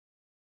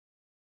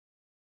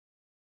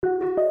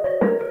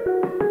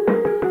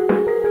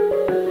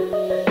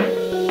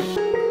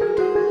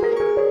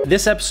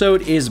This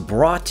episode is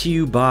brought to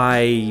you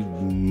by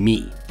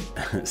me.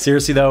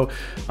 Seriously though,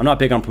 I'm not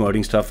big on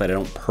promoting stuff that I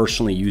don't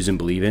personally use and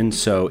believe in,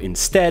 so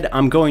instead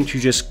I'm going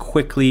to just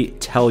quickly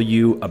tell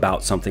you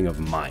about something of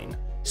mine.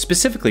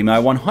 Specifically,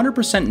 my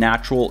 100%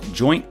 natural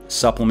joint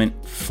supplement,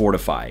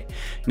 Fortify.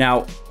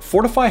 Now,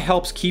 Fortify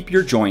helps keep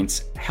your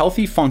joints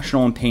healthy,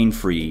 functional, and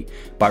pain-free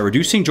by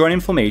reducing joint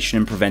inflammation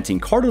and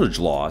preventing cartilage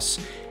loss,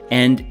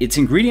 and its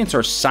ingredients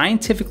are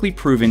scientifically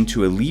proven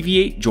to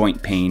alleviate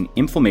joint pain,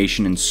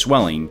 inflammation, and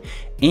swelling,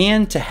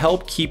 and to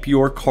help keep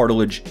your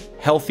cartilage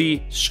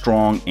healthy,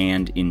 strong,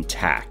 and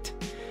intact.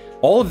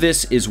 All of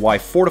this is why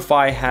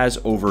Fortify has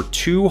over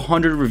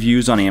 200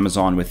 reviews on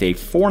Amazon with a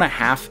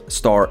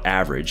 4.5-star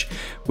average,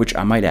 which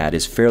I might add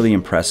is fairly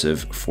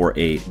impressive for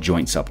a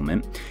joint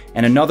supplement,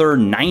 and another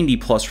 90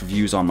 plus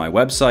reviews on my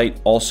website,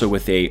 also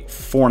with a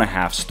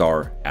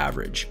 4.5-star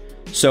average.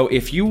 So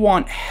if you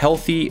want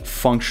healthy,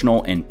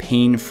 functional, and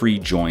pain-free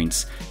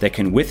joints that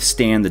can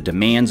withstand the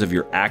demands of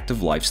your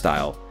active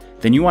lifestyle,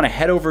 then you want to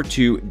head over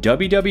to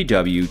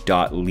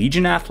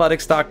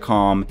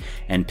www.legionathletics.com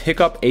and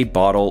pick up a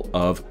bottle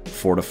of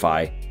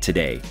Fortify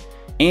today.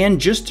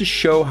 And just to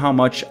show how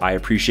much I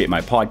appreciate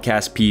my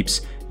podcast peeps,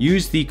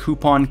 use the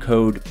coupon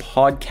code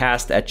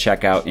PODCAST at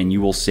checkout and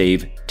you will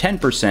save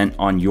 10%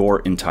 on your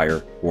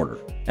entire order.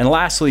 And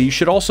lastly, you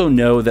should also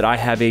know that I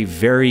have a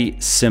very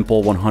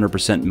simple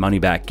 100% money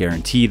back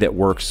guarantee that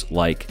works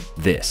like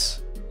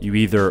this. You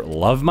either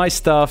love my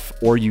stuff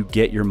or you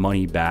get your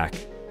money back,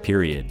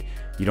 period.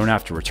 You don't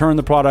have to return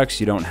the products.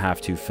 You don't have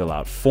to fill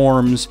out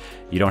forms.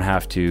 You don't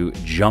have to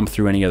jump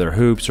through any other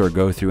hoops or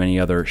go through any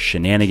other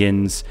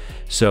shenanigans.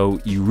 So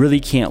you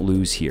really can't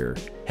lose here.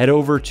 Head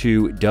over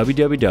to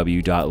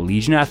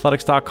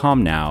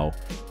www.legionathletics.com now,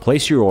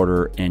 place your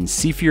order, and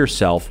see for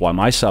yourself why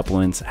my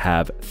supplements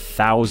have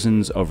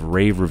thousands of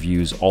rave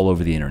reviews all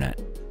over the internet.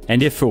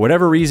 And if for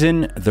whatever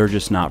reason they're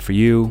just not for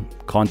you,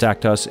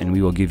 contact us and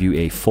we will give you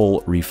a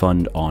full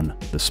refund on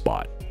the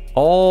spot.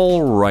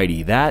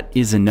 Alrighty, that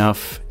is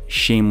enough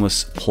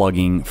shameless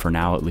plugging for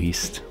now at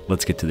least.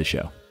 Let's get to the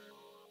show.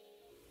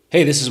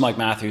 Hey, this is Mike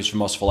Matthews from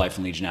Muscle for Life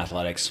and Legion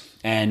Athletics.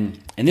 And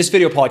in this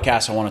video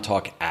podcast, I want to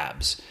talk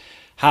abs.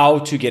 How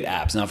to get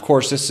abs. Now, of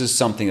course, this is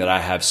something that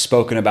I have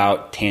spoken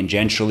about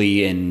tangentially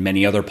in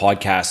many other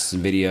podcasts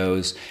and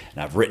videos,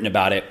 and I've written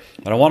about it.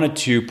 But I wanted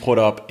to put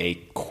up a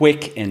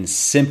quick and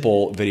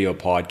simple video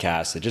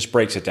podcast that just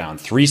breaks it down.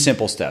 3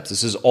 simple steps.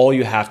 This is all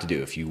you have to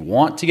do. If you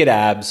want to get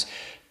abs,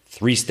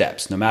 3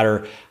 steps. No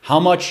matter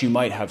how much you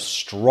might have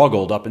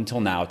struggled up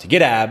until now to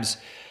get abs,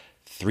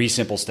 3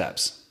 simple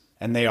steps.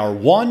 And they are: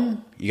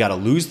 1, you got to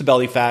lose the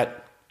belly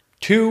fat.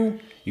 2,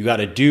 you got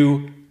to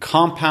do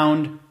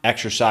compound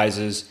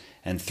exercises.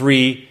 And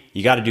 3,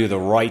 you got to do the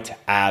right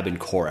ab and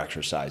core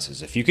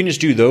exercises. If you can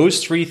just do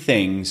those 3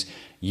 things,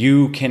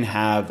 you can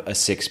have a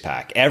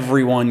 6-pack.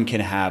 Everyone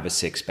can have a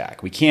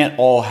 6-pack. We can't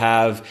all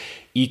have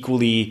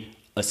equally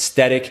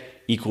aesthetic,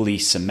 equally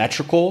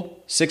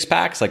symmetrical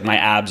 6-packs. Like my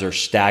abs are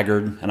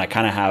staggered and I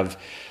kind of have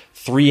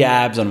 3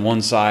 abs on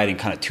one side and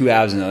kind of 2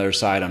 abs on the other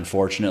side,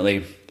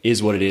 unfortunately.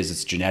 Is what it is.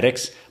 It's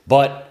genetics.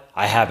 But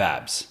I have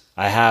abs.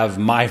 I have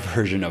my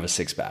version of a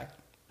 6-pack.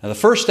 Now the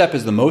first step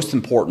is the most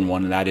important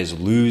one, and that is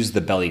lose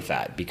the belly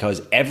fat,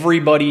 because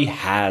everybody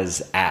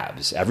has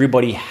abs.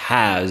 Everybody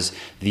has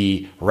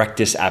the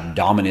rectus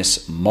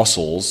abdominis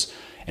muscles,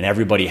 and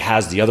everybody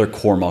has the other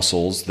core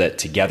muscles that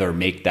together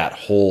make that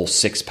whole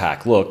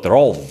 6-pack look. They're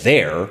all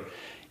there.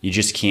 You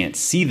just can't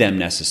see them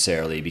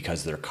necessarily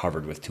because they're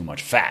covered with too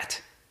much fat.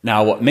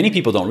 Now, what many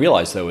people don't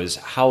realize, though, is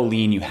how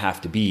lean you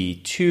have to be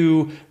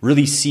to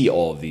really see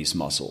all of these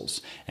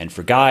muscles. And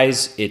for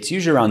guys, it's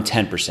usually around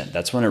 10%.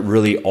 That's when it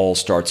really all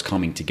starts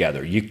coming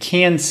together. You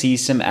can see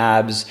some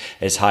abs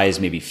as high as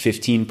maybe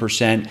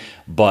 15%,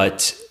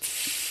 but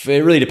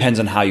it really depends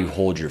on how you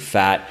hold your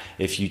fat.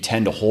 If you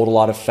tend to hold a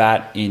lot of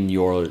fat in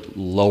your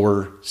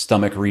lower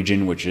stomach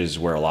region, which is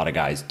where a lot of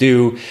guys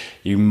do,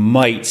 you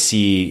might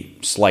see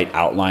slight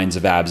outlines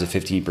of abs at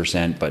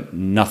 15%, but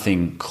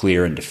nothing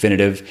clear and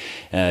definitive.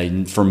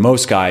 For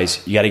most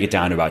guys, you got to get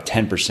down to about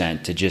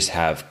 10% to just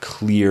have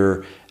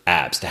clear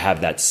abs, to have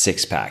that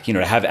 6-pack,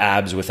 to have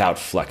abs without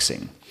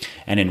flexing.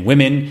 And in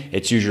women,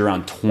 it's usually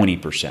around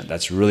 20%.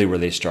 That's really where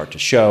they start to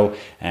show.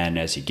 And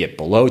as you get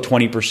below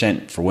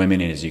 20% for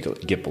women, and as you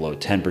get below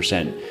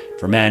 10%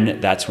 for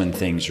men, that's when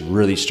things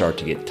really start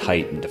to get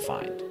tight and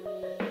defined.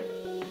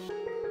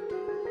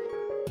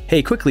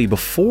 Hey, quickly,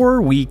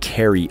 before we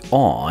carry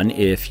on,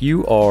 if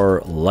you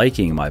are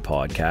liking my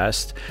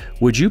podcast,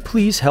 would you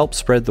please help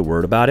spread the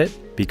word about it?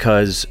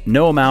 Because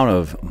no amount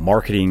of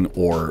marketing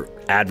or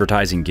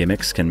advertising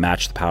gimmicks can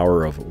match the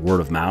power of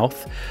word of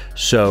mouth.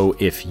 So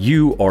if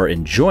you are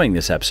enjoying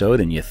this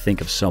episode and you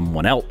think of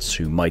someone else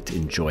who might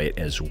enjoy it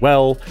as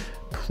well,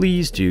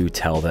 please do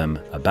tell them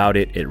about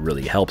it. It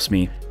really helps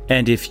me.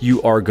 And if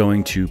you are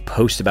going to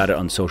post about it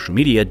on social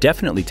media,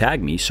 definitely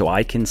tag me so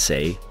I can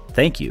say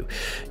thank you.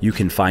 You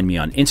can find me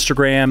on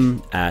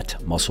Instagram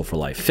at Muscle for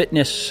Life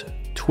Fitness,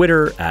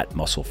 Twitter at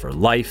Muscle for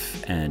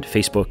Life, and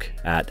Facebook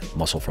at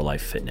Muscle for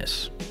Life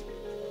Fitness.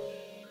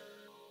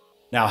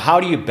 Now, how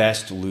do you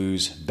best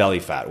lose belly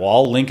fat? Well,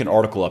 I'll link an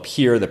article up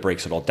here that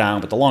breaks it all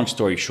down, but the long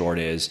story short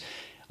is,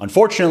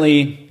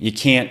 unfortunately, you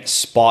can't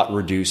spot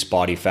reduce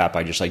body fat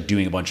by just like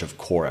doing a bunch of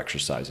core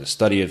exercises.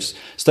 Studies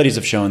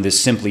have shown this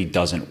simply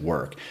doesn't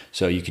work.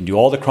 So you can do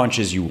all the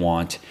crunches you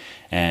want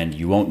and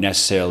you won't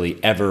necessarily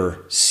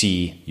ever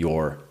see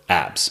your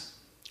abs.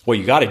 What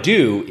you got to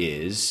do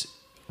is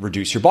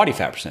reduce your body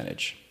fat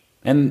percentage.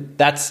 And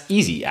that's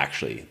easy,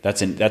 actually.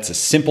 That's a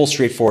simple,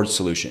 straightforward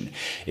solution.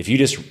 If you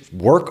just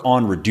work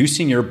on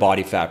reducing your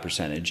body fat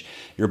percentage,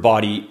 your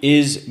body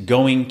is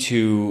going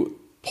to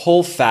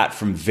pull fat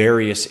from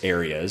various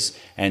areas,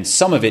 and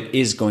some of it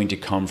is going to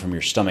come from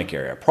your stomach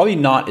area. Probably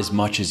not as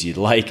much as you'd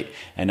like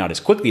and not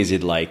as quickly as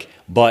you'd like,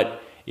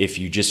 but if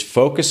you just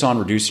focus on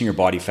reducing your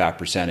body fat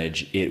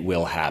percentage, it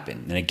will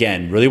happen. And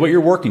again, really what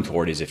you're working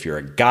toward is, if you're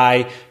a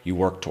guy, you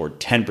work toward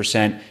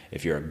 10%.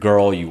 If you're a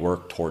girl, you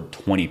work toward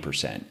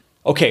 20%.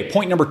 Okay,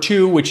 point number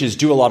 2, which is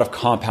do a lot of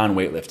compound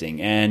weightlifting.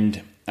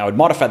 And I would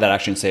modify that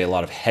actually and say a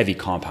lot of heavy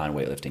compound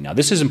weightlifting. Now,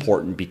 this is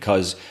important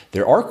because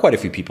there are quite a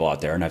few people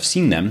out there, and I've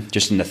seen them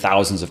just in the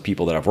thousands of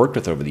people that I've worked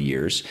with over the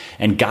years,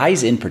 and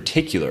guys in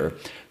particular,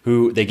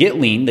 who they get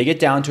lean, they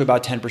get down to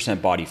about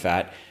 10% body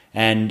fat,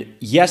 and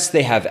yes,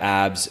 they have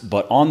abs,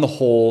 but on the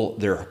whole,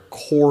 their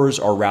cores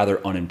are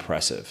rather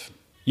unimpressive.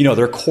 You know,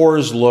 their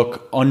cores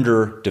look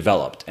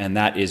underdeveloped, and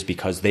that is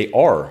because they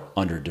are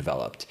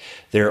underdeveloped.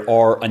 There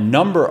are a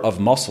number of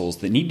muscles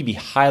that need to be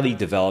highly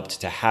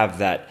developed to have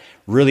that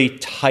really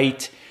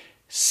tight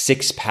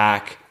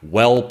six-pack,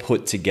 well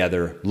put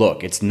together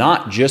look. It's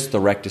not just the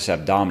rectus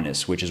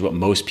abdominis, which is what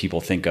most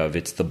people think of.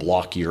 It's the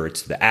blockier,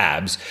 it's the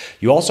abs.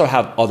 You also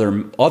have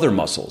other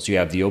muscles. You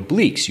have the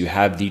obliques, you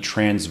have the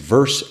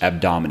transverse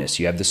abdominis,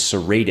 you have the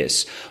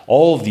serratus.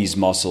 All of these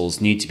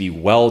muscles need to be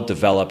well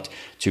developed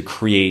to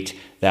create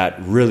that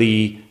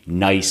really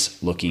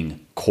nice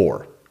looking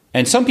core.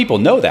 And some people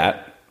know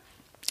that.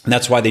 And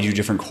that's why they do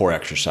different core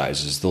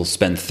exercises. They'll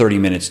spend 30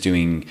 minutes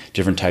doing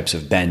different types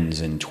of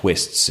bends and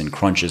twists and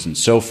crunches and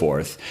so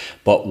forth.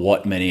 But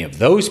what many of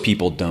those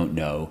people don't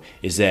know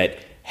is that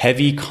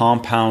heavy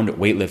compound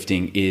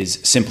weightlifting is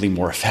simply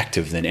more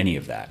effective than any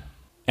of that.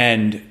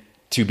 And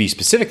to be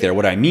specific there,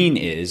 what I mean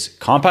is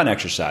compound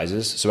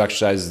exercises, so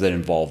exercises that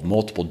involve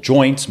multiple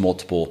joints,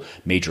 multiple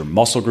major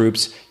muscle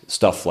groups,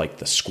 stuff like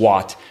the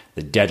squat,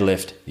 the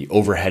deadlift, the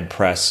overhead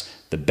press,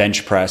 the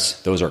bench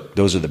press. Those are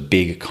the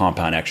big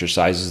compound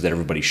exercises that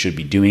everybody should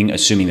be doing,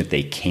 assuming that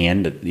they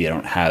can, that they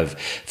don't have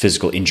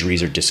physical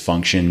injuries or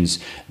dysfunctions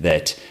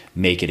that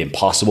make it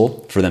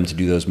impossible for them to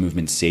do those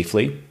movements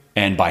safely.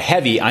 And by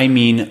heavy, I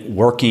mean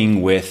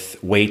working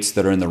with weights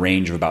that are in the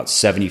range of about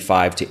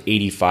 75 to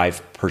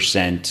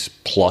 85%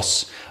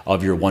 plus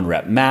of your 1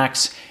 rep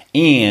max,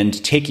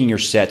 and taking your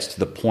sets to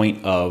the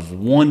point of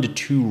 1 to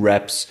 2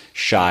 reps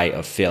shy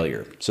of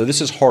failure. So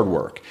this is hard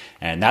work.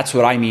 And that's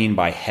what I mean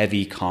by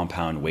heavy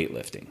compound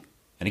weightlifting.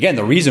 And again,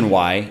 the reason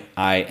why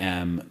I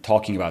am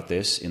talking about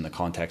this in the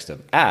context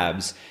of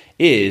abs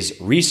is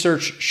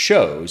research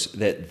shows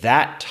that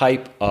that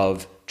type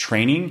of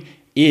training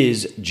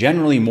is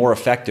generally more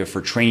effective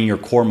for training your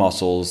core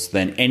muscles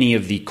than any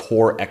of the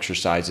core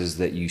exercises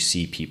that you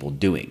see people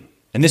doing.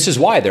 And this is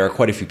why there are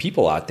quite a few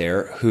people out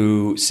there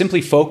who simply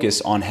focus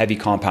on heavy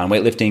compound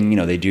weightlifting. You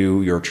know, they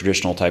do your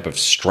traditional type of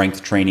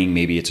strength training.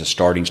 Maybe it's a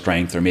starting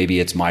strength, or maybe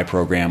it's my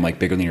program like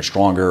Bigger, Leaner,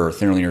 Stronger or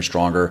Thinner, Leaner,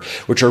 Stronger,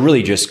 which are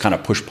really just kind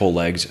of push-pull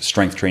legs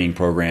strength training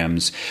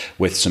programs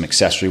with some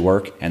accessory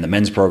work. And the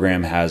men's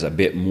program has a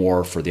bit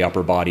more for the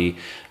upper body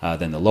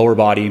than the lower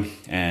body.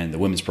 And the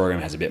women's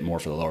program has a bit more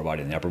for the lower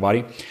body than the upper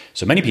body.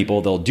 So many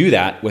people, they'll do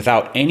that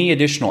without any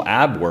additional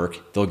ab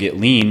work. They'll get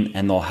lean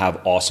and they'll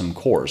have awesome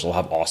cores. They'll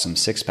have awesome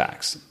six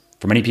packs.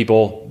 For many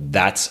people,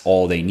 that's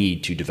all they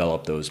need to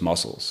develop those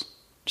muscles.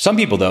 Some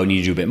people, though, need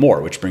to do a bit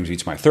more, which brings me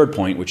to my third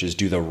point, which is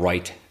do the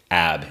right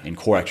ab and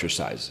core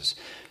exercises.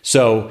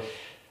 So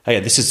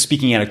this is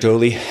speaking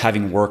anecdotally,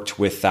 having worked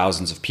with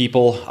thousands of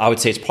people. I would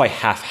say it's probably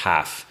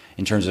half-half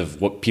in terms of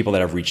what people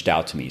that have reached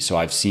out to me. So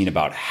I've seen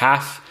about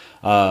half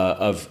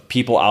of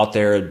people out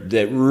there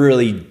that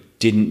really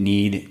didn't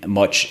need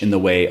much in the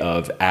way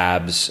of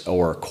abs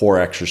or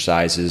core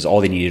exercises. All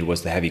they needed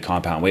was the heavy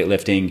compound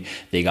weightlifting.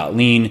 They got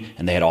lean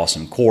and they had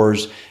awesome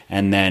cores.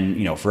 And then,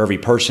 you know, for every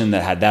person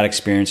that had that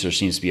experience, there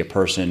seems to be a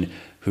person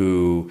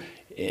who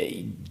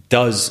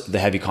does the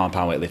heavy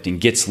compound weightlifting,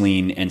 gets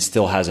lean, and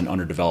still has an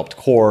underdeveloped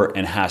core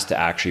and has to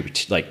actually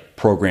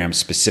program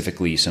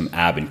specifically some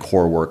ab and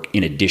core work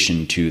in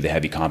addition to the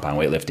heavy compound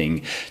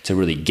weightlifting to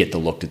really get the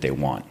look that they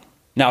want.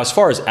 Now, as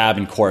far as ab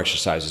and core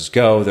exercises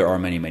go, there are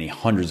many, many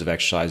hundreds of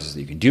exercises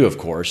that you can do, of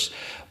course.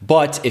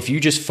 But if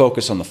you just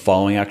focus on the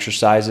following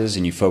exercises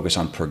and you focus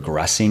on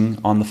progressing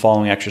on the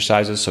following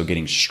exercises, so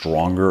getting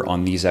stronger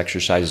on these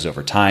exercises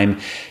over time,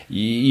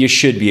 you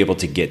should be able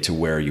to get to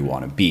where you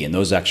want to be. And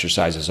those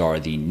exercises are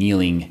the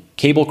kneeling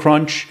cable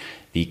crunch,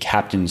 the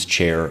captain's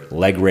chair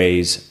leg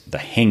raise, the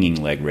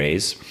hanging leg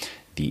raise,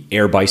 the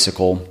air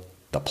bicycle,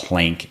 the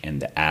plank,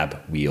 and the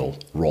ab wheel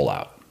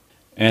rollout.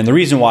 And the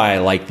reason why I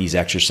like these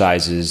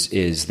exercises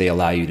is they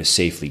allow you to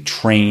safely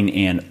train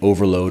and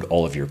overload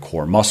all of your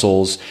core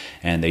muscles,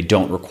 and they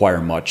don't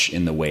require much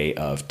in the way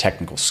of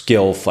technical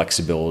skill,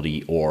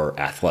 flexibility, or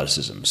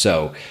athleticism.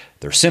 So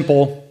they're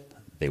simple,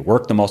 they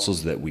work the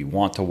muscles that we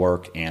want to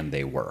work, and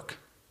they work.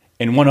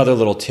 And one other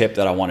little tip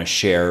that I want to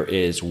share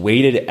is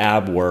weighted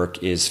ab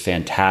work is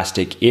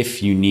fantastic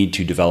if you need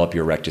to develop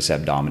your rectus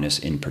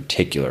abdominis in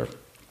particular.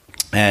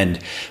 And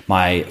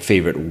my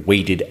favorite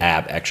weighted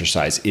ab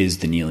exercise is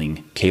the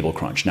kneeling cable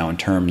crunch. Now, in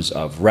terms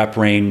of rep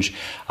range,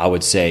 I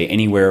would say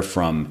anywhere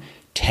from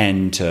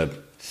 10 to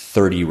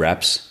 30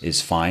 reps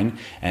is fine.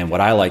 And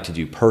what I like to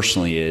do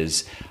personally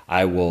is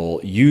I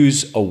will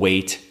use a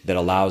weight that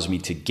allows me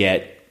to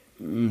get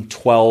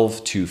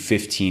 12 to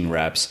 15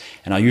 reps,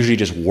 and I'll usually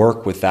just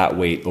work with that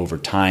weight over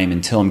time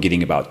until I'm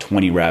getting about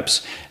 20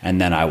 reps, and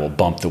then I will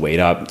bump the weight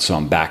up so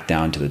I'm back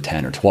down to the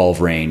 10 or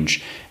 12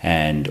 range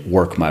and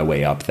work my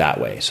way up that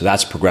way. So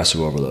that's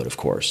progressive overload, of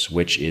course,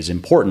 which is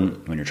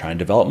important when you're trying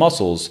to develop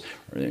muscles,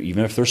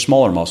 even if they're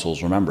smaller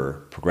muscles.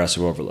 Remember,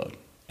 progressive overload.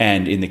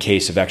 And in the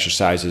case of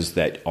exercises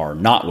that are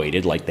not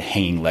weighted, like the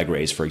hanging leg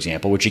raise, for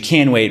example, which you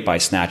can weight by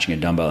snatching a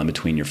dumbbell in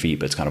between your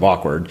feet, but it's kind of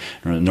awkward.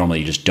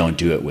 Normally, you just don't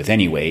do it with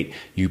any weight.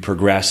 You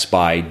progress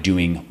by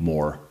doing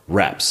more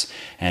reps.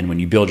 And when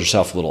you build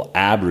yourself a little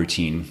ab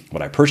routine,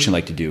 what I personally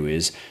like to do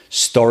is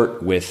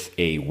start with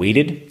a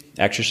weighted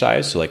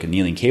exercise, so like a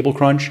kneeling cable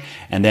crunch,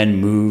 and then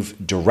move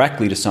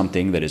directly to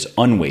something that is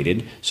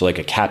unweighted, so like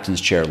a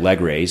captain's chair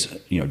leg raise,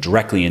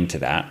 directly into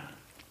that.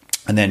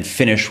 And then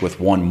finish with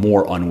one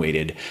more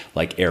unweighted,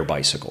 like air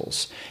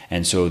bicycles.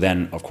 And so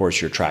then, of course,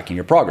 you're tracking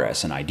your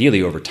progress. And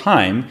ideally, over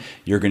time,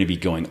 you're going to be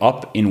going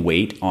up in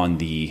weight on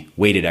the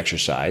weighted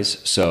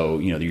exercise. So,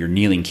 your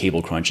kneeling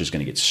cable crunch is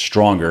going to get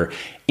stronger,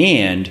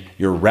 and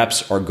your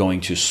reps are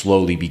going to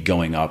slowly be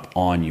going up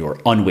on your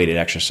unweighted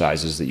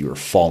exercises that you are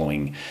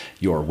following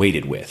your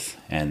weighted with.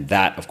 And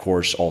that, of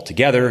course,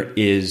 altogether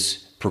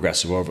is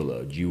progressive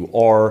overload. You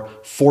are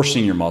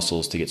forcing your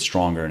muscles to get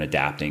stronger and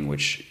adapting,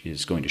 which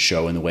is going to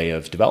show in the way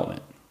of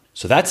development.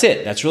 So that's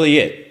it. That's really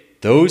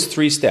it. Those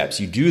 3 steps.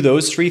 You do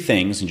those 3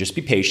 things and just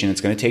be patient. It's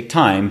going to take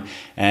time,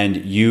 and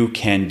you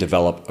can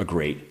develop a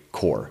great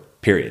core,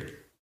 period.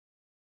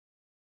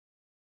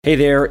 Hey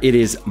there, it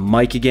is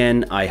Mike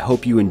again. I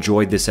hope you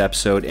enjoyed this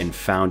episode and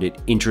found it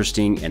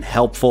interesting and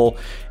helpful.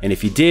 And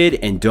if you did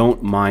and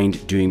don't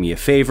mind doing me a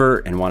favor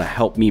and want to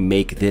help me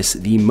make this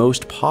the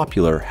most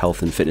popular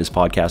health and fitness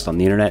podcast on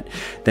the internet,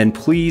 then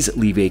please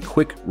leave a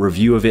quick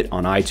review of it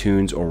on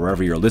iTunes or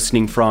wherever you're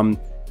listening from.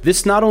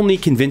 This not only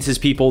convinces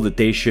people that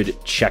they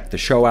should check the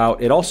show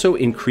out, it also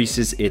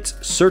increases its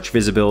search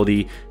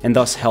visibility and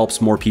thus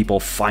helps more people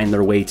find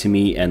their way to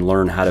me and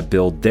learn how to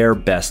build their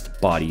best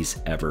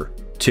bodies ever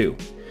too.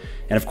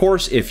 And of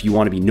course, if you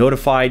want to be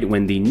notified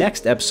when the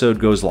next episode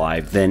goes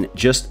live, then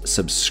just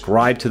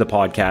subscribe to the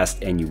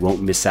podcast and you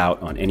won't miss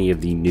out on any of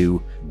the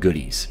new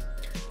goodies.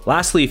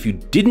 Lastly, if you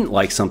didn't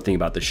like something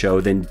about the show,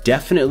 then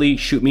definitely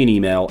shoot me an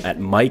email at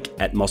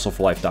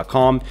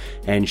mike@muscleforlife.com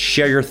and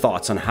share your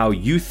thoughts on how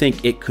you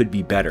think it could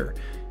be better.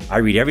 I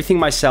read everything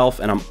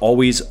myself and I'm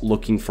always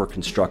looking for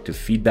constructive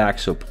feedback,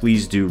 so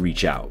please do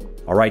reach out.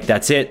 All right,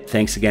 that's it.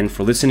 Thanks again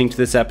for listening to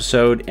this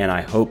episode, and I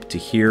hope to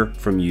hear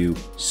from you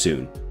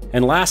soon.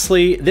 And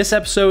lastly, this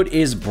episode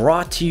is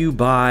brought to you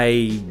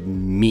by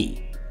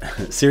me.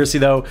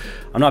 Seriously though,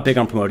 I'm not big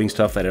on promoting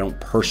stuff that I don't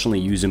personally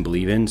use and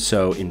believe in,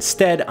 so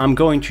instead I'm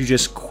going to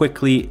just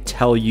quickly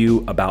tell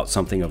you about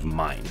something of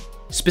mine.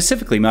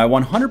 Specifically, my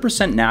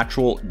 100%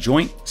 natural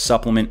joint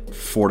supplement,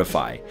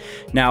 Fortify.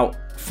 Now,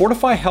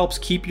 Fortify helps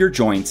keep your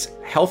joints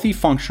healthy,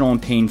 functional,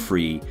 and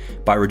pain-free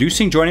by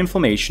reducing joint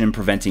inflammation and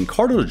preventing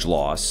cartilage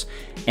loss,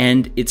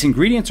 and its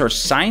ingredients are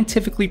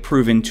scientifically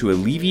proven to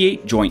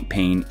alleviate joint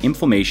pain,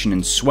 inflammation,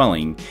 and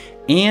swelling,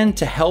 and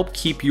to help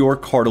keep your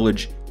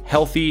cartilage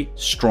healthy,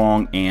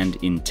 strong, and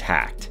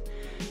intact.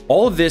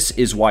 All of this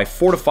is why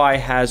Fortify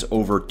has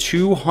over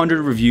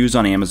 200 reviews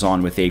on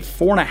Amazon with a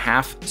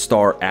 4.5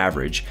 star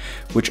average,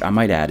 which I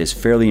might add is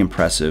fairly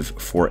impressive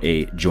for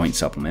a joint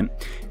supplement,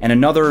 and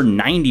another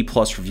 90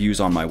 plus reviews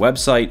on my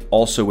website,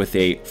 also with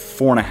a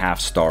 4.5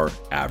 star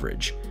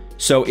average.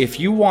 So if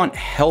you want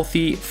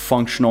healthy,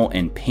 functional,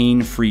 and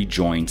pain-free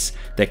joints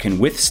that can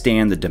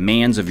withstand the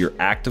demands of your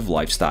active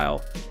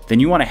lifestyle,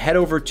 then you want to head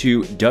over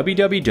to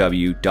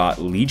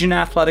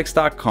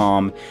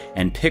www.legionathletics.com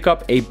and pick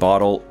up a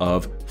bottle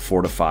of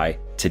Fortify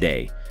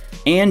today.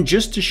 And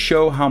just to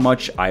show how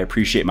much I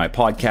appreciate my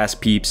podcast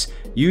peeps,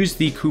 use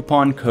the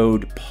coupon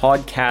code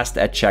PODCAST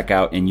at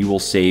checkout and you will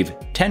save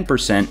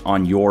 10%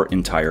 on your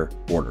entire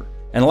order.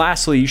 And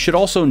lastly, you should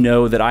also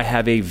know that I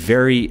have a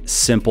very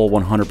simple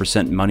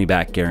 100% money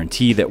back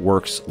guarantee that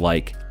works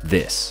like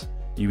this.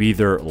 You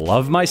either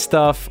love my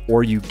stuff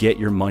or you get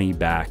your money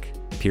back,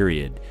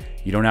 period.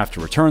 You don't have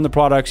to return the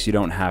products. You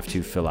don't have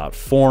to fill out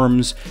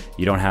forms.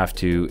 You don't have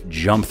to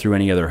jump through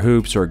any other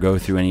hoops or go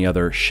through any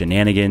other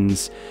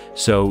shenanigans.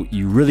 So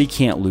you really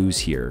can't lose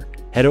here.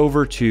 Head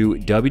over to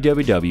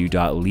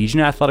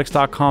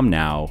www.legionathletics.com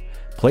now.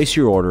 Place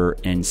your order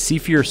and see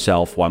for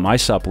yourself why my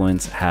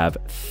supplements have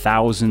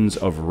thousands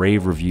of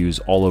rave reviews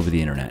all over the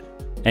internet.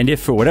 And if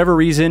for whatever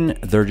reason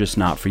they're just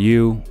not for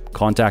you,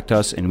 contact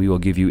us and we will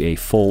give you a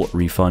full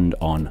refund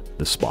on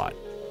the spot.